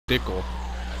dickle.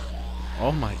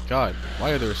 Oh my god,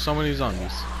 why are there so many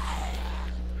zombies?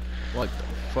 What the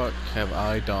fuck have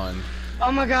I done?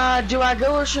 Oh my god, do I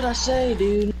go or should I stay,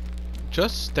 dude?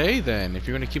 Just stay then. If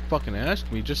you're gonna keep fucking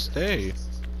asking me, just stay.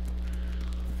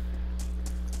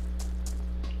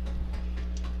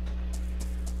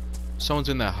 Someone's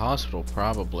in that hospital,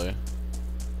 probably.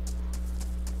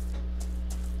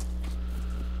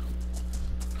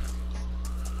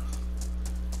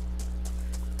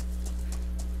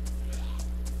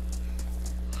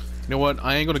 You know what?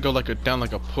 I ain't gonna go down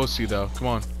like a pussy though. Come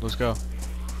on, let's go.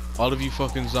 All of you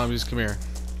fucking zombies, come here.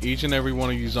 Each and every one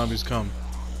of you zombies, come.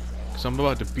 Cause I'm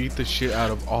about to beat the shit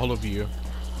out of all of you.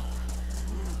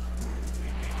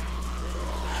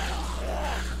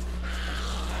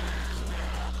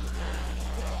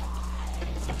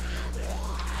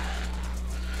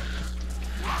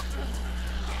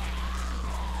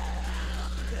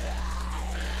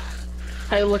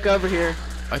 Hey, look over here.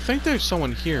 I think there's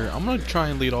someone here. I'm gonna try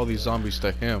and lead all these zombies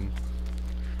to him.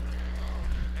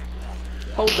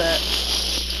 Hold that.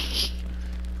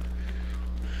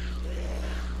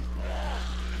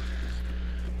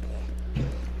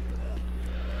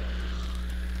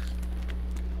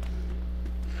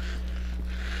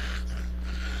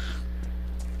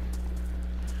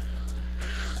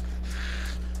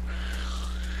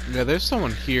 Yeah, there's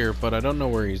someone here, but I don't know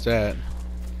where he's at. It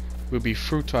would be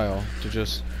futile to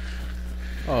just...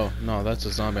 Oh, no, that's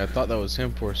a zombie. I thought that was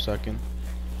him for a second.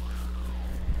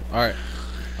 Alright,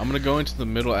 I'm gonna go into the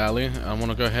middle alley. I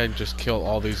wanna go ahead and just kill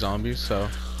all these zombies, so...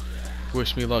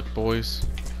 Wish me luck, boys.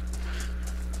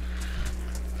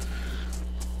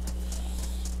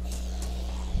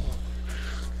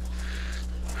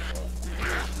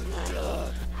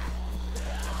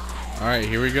 Alright,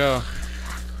 here we go.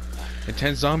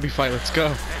 Intense zombie fight, let's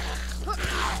go.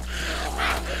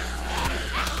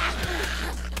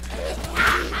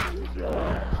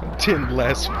 Didn't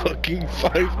last fucking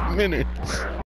 5 minutes.